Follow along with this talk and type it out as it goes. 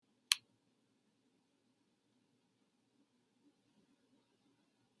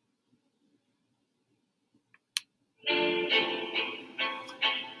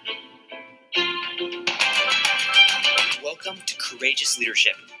Courageous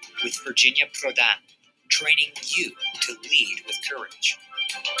Leadership with Virginia Prodan, training you to lead with courage.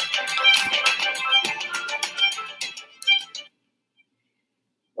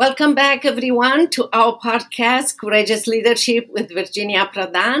 Welcome back, everyone, to our podcast, Courageous Leadership with Virginia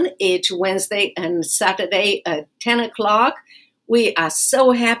Prodan, each Wednesday and Saturday at 10 o'clock. We are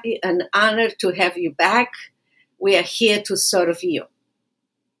so happy and honored to have you back. We are here to serve you.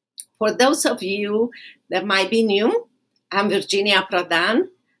 For those of you that might be new, I'm Virginia Prodan.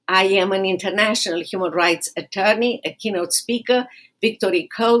 I am an international human rights attorney, a keynote speaker, victory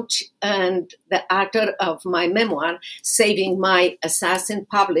coach, and the author of my memoir, Saving My Assassin,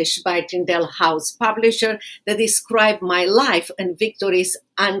 published by Tyndale House Publisher, that describe my life and victories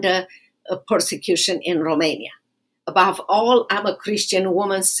under persecution in Romania. Above all, I'm a Christian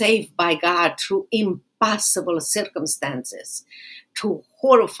woman saved by God through impossible circumstances, to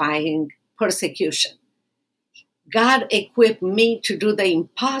horrifying persecution. God equipped me to do the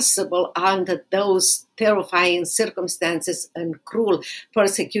impossible under those terrifying circumstances and cruel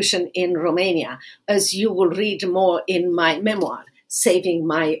persecution in Romania, as you will read more in my memoir, Saving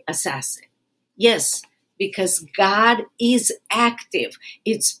My Assassin. Yes, because God is active,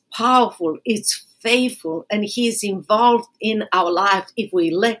 it's powerful, it's faithful, and He is involved in our life if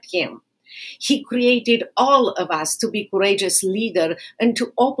we let Him. He created all of us to be courageous leaders and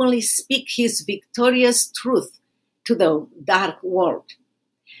to openly speak His victorious truth to the dark world.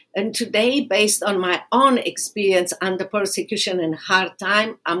 And today, based on my own experience under persecution and hard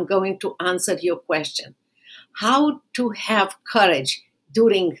time, I'm going to answer your question. How to have courage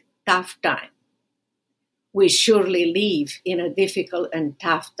during tough time? We surely live in a difficult and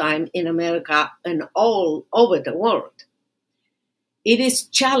tough time in America and all over the world. It is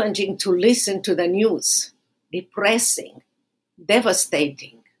challenging to listen to the news, depressing,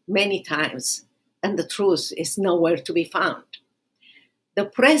 devastating many times, and the truth is nowhere to be found. The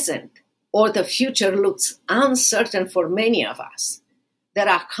present or the future looks uncertain for many of us. There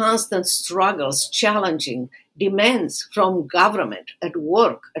are constant struggles, challenging demands from government, at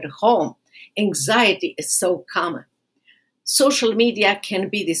work, at home. Anxiety is so common. Social media can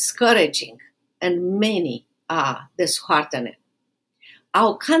be discouraging, and many are disheartened.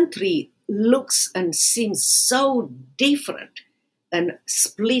 Our country looks and seems so different and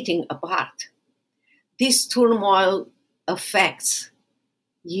splitting apart. This turmoil affects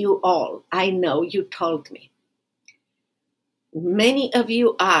you all. I know you told me. Many of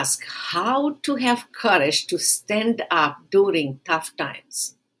you ask how to have courage to stand up during tough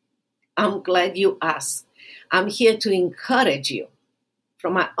times. I'm glad you asked. I'm here to encourage you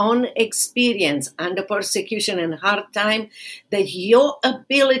from my own experience under persecution and hard time that your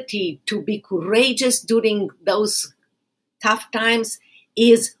ability to be courageous during those tough times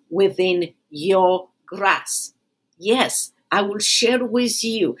is within your grasp. Yes, I will share with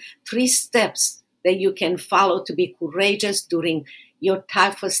you 3 steps that you can follow to be courageous during your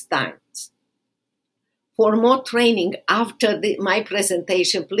toughest times. For more training after my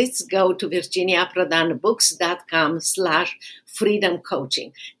presentation, please go to virginiaprodanbooks.com/freedom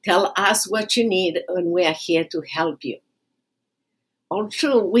coaching. Tell us what you need and we are here to help you.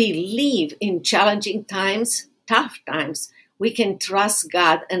 Although we live in challenging times, tough times, we can trust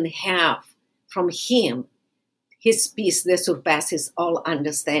God and have from Him His peace that surpasses all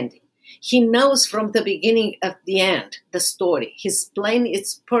understanding. He knows from the beginning of the end the story. His plan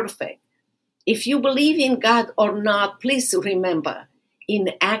is perfect. If you believe in God or not, please remember,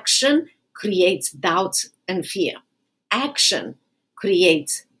 inaction creates doubts and fear. Action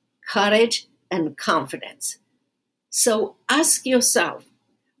creates courage and confidence. So ask yourself,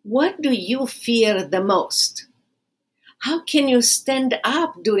 what do you fear the most? How can you stand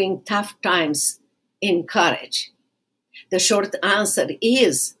up during tough times in courage? The short answer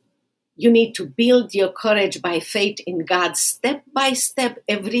is you need to build your courage by faith in God step by step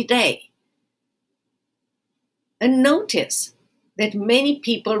every day. And notice that many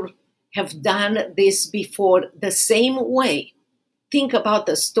people have done this before the same way. Think about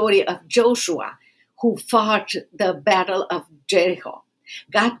the story of Joshua, who fought the battle of Jericho.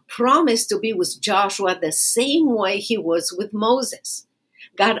 God promised to be with Joshua the same way He was with Moses.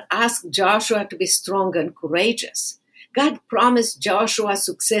 God asked Joshua to be strong and courageous. God promised Joshua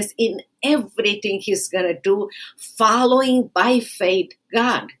success in everything he's going to do, following by faith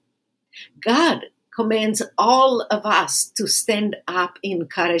God. God commands all of us to stand up in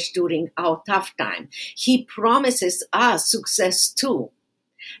courage during our tough time. He promises us success too.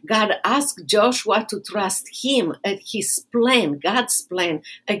 God asked Joshua to trust Him at His plan, God's plan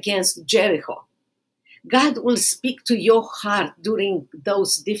against Jericho. God will speak to your heart during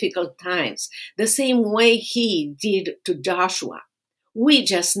those difficult times, the same way He did to Joshua. We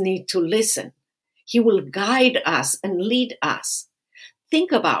just need to listen. He will guide us and lead us.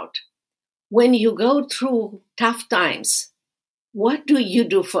 Think about when you go through tough times, what do you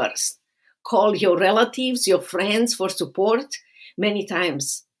do first? Call your relatives, your friends for support? Many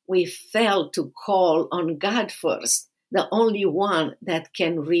times we fail to call on God first, the only one that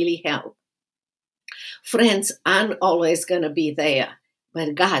can really help. Friends aren't always going to be there,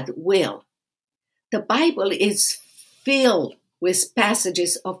 but God will. The Bible is filled with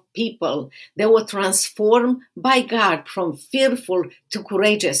passages of people that were transformed by God from fearful to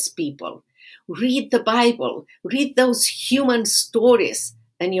courageous people. Read the Bible, read those human stories,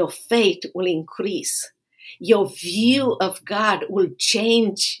 and your faith will increase. Your view of God will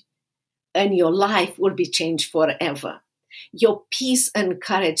change, and your life will be changed forever. Your peace and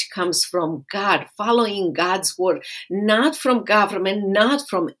courage comes from God, following God's word, not from government, not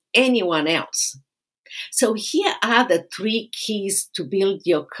from anyone else. So here are the 3 keys to build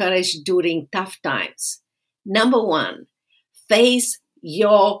your courage during tough times. Number 1, face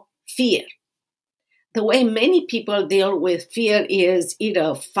your fear. The way many people deal with fear is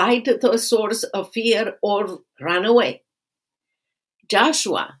either fight the source of fear or run away.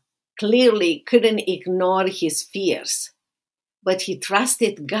 Joshua clearly couldn't ignore his fears, but he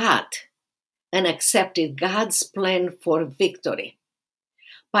trusted God and accepted God's plan for victory.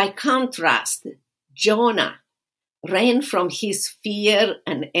 By contrast, Jonah ran from his fear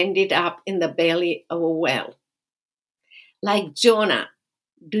and ended up in the belly of a whale. Like Jonah,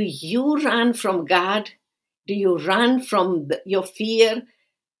 do you run from God? Do you run from your fear,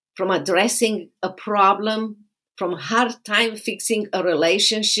 from addressing a problem, from hard time fixing a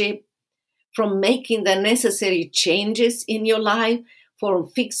relationship, from making the necessary changes in your life, from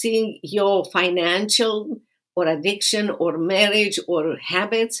fixing your financial or addiction or marriage or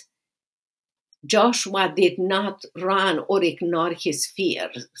habits? Joshua did not run or ignore his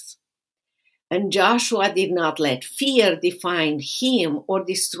fears. And Joshua did not let fear define him or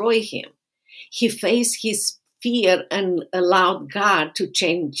destroy him. He faced his fear and allowed God to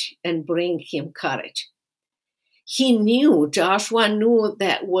change and bring him courage. Joshua knew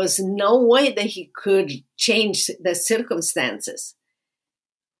there was no way that he could change the circumstances.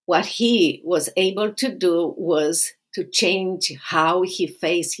 What he was able to do was to change how he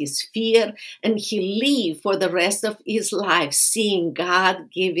faced his fear, and he lived for the rest of his life seeing God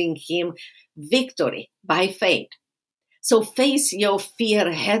giving him victory by faith. So face your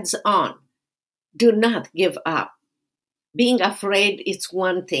fear heads on. Do not give up. Being afraid is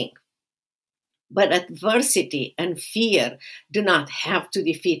one thing, but adversity and fear do not have to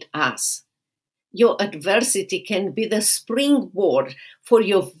defeat us. Your adversity can be the springboard for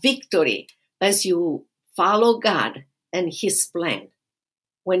your victory as you follow God and His plan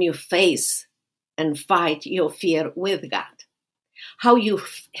when you face and fight your fear with God. How you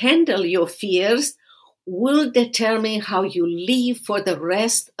handle your fears will determine how you live for the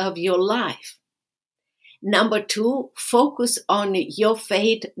rest of your life. Number 2, focus on your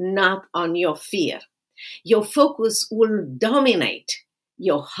faith, not on your fear. Your focus will dominate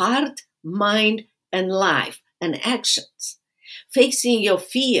your heart, mind, and life and actions. Facing your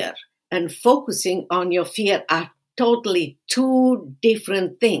fear and focusing on your fear are totally 2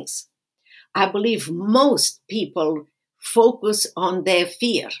 different things. I believe most people focus on their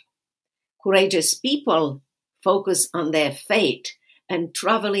fear. Courageous people focus on their faith and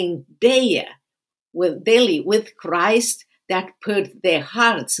traveling daily with Christ that put their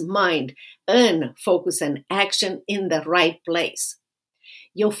hearts, mind, and focus and action in the right place.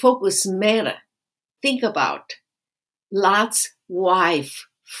 Your focus matters. Think about Lot's wife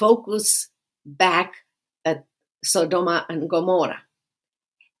focus back at Sodom and Gomorrah.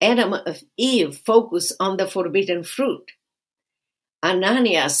 Adam and Eve focus on the forbidden fruit.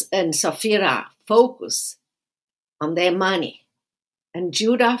 Ananias and Sapphira focus on their money. And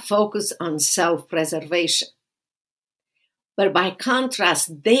Judah focused on self-preservation. But by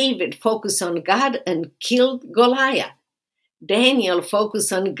contrast, David focused on God and killed Goliath. Daniel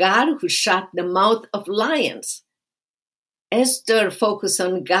focused on God who shut the mouth of lions. Esther focused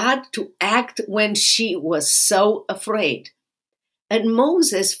on God to act when she was so afraid. And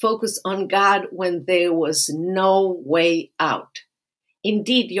Moses focused on God when there was no way out.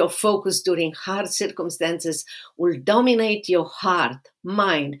 Indeed, your focus during hard circumstances will dominate your heart,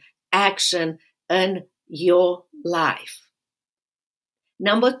 mind, action, and your life.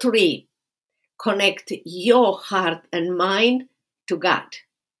 Number 3, connect your heart and mind to God.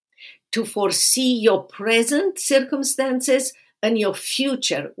 To foresee your present circumstances and your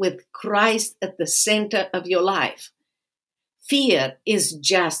future with Christ at the center of your life. Fear is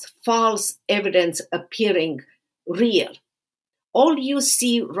just false evidence appearing real. All you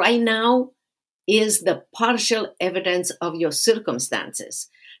see right now is the partial evidence of your circumstances,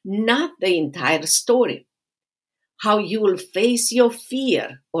 not the entire story. How you will face your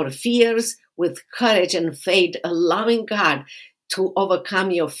fear or fears with courage and faith, allowing God to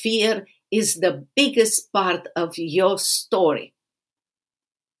overcome your fear, is the biggest part of your story.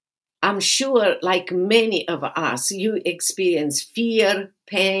 I'm sure, like many of us, you experience fear,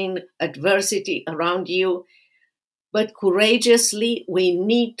 pain, adversity around you. But courageously, we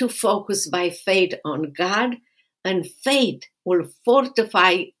need to focus by faith on God, and faith will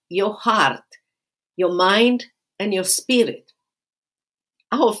fortify your heart, your mind, and your spirit.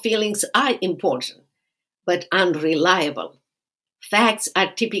 Our feelings are important, but unreliable. Facts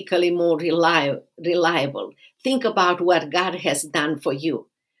are typically more reliable. Think about what God has done for you.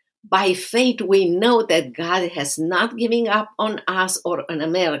 By faith, we know that God has not given up on us or on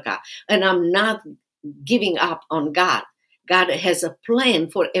America, and I'm not giving up on God. God has a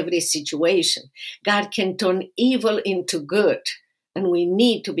plan for every situation. God can turn evil into good, and we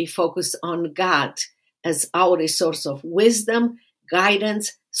need to be focused on God as our source of wisdom,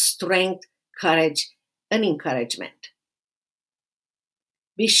 guidance, strength, courage, and encouragement.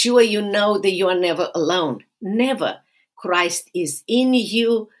 Be sure you know that you are never alone. Never. Christ is in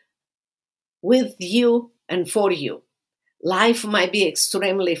you, with you, and for you. Life might be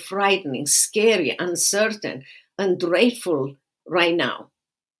extremely frightening, scary, uncertain, and dreadful right now.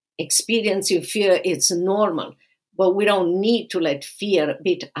 Experiencing fear is normal, but we don't need to let fear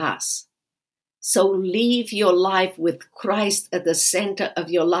beat us. So live your life with Christ at the center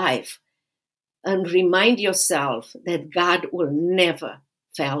of your life and remind yourself that God will never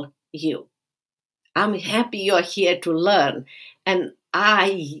fail you. I'm happy you're here to learn, and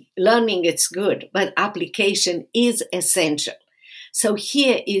learning is good, but application is essential. So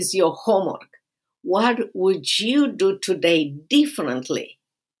here is your homework. What would you do today different,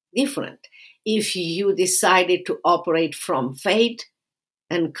 if you decided to operate from faith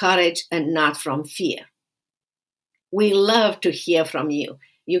and courage and not from fear? We love to hear from you.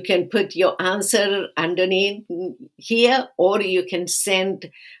 You can put your answer underneath here, or you can send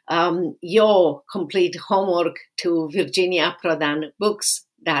your complete homework to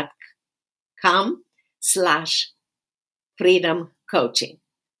virginiaprodanbooks.com/freedom coaching.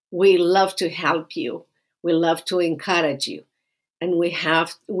 We love to help you. We love to encourage you. And we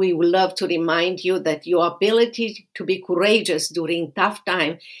would love to remind you that your ability to be courageous during tough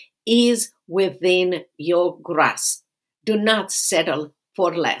time is within your grasp. Do not settle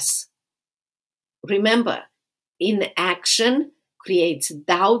for less. Remember, inaction creates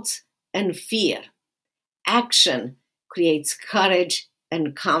doubts and fear. Action creates courage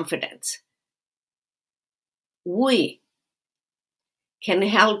and confidence. We can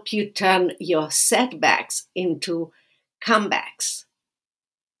help you turn your setbacks into comebacks.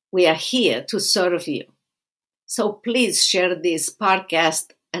 We are here to serve you. So please share this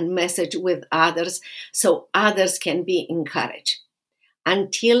podcast and message with others so others can be encouraged.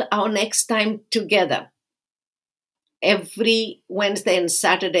 Until our next time together, every Wednesday and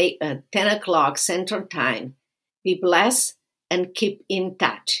Saturday at 10 o'clock Central Time, be blessed and keep in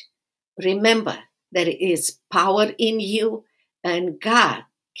touch. Remember, there is power in you, and God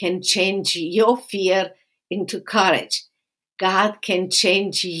can change your fear into courage. God can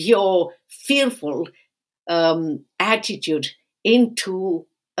change your fearful attitude into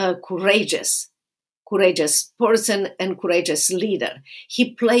a courageous person and courageous leader.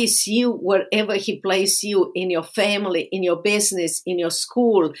 He placed you wherever He placed you, in your family, in your business, in your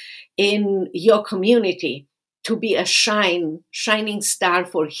school, in your community, to be a shining star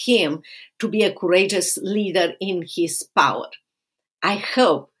for Him, to be a courageous leader in His power. I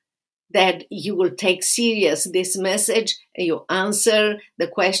hope that you will take serious this message and you answer the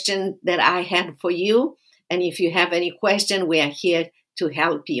question that I had for you. And if you have any question, we are here to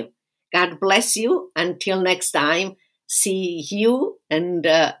help you. God bless you. Until next time, see you. And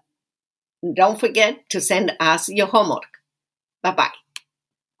don't forget to send us your homework. Bye-bye.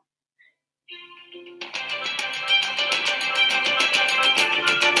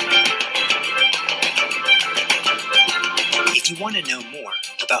 If you want to know more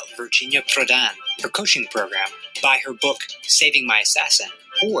about Virginia Prodan, her coaching program, buy her book, Saving My Assassin,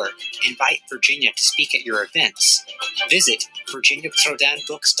 or invite Virginia to speak at your events, visit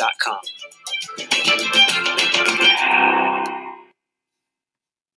virginiaprodanbooks.com.